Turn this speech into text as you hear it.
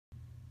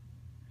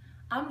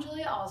I'm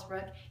Julia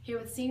Allsbrook, here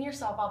with senior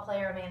softball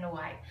player Amanda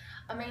White.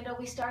 Amanda,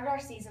 we started our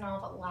season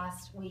off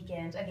last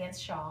weekend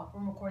against Shaw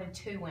and recorded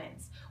 2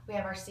 wins. We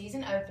have our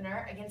season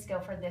opener against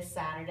Guilford this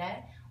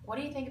Saturday. What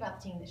do you think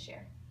about the team this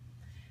year?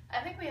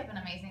 I think we have an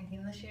amazing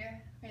team this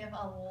year. We have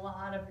a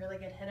lot of really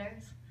good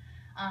hitters,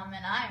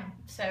 and I'm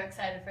so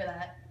excited for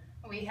that.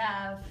 We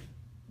have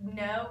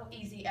no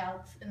easy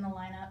outs in the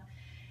lineup,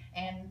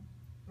 and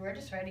we're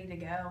just ready to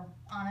go,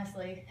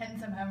 honestly, hitting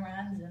some home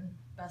runs and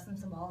busting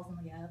some balls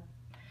in the gap.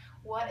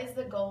 What is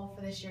the goal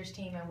for this year's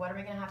team, and what are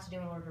we going to have to do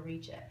in order to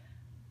reach it?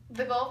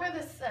 The goal for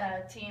this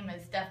team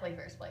is definitely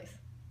first place.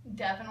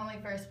 Definitely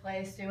first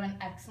place, doing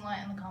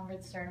excellent in the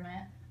conference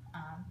tournament.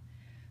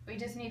 We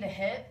just need to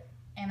hit,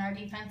 and our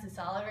defense is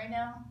solid right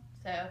now,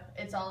 so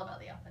it's all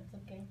about the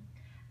offensive game.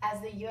 As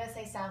the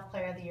USA South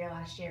Player of the Year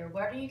last year,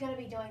 what are you going to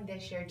be doing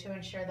this year to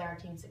ensure that our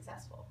team's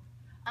successful?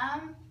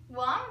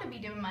 Well, I'm going to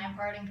be doing my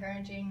part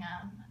encouraging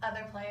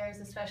other players,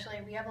 especially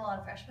we have a lot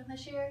of freshmen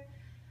this year.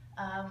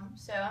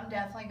 So I'm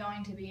definitely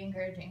going to be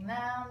encouraging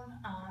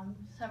them.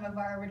 Some of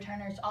our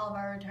returners, all of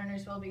our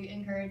returners will be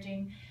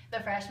encouraging the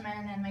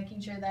freshmen and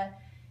making sure that,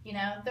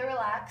 they're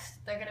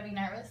relaxed, they're going to be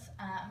nervous,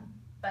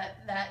 but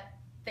that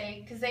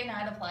because they know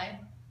how to play,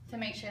 to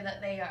make sure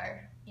that they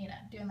are,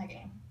 doing their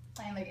game,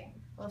 playing their game.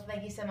 Well,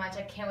 thank you so much.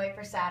 I can't wait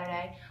for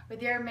Saturday.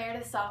 With your Mayor to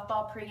the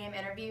Softball pregame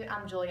interview,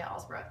 I'm Julia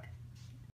Allsbrook.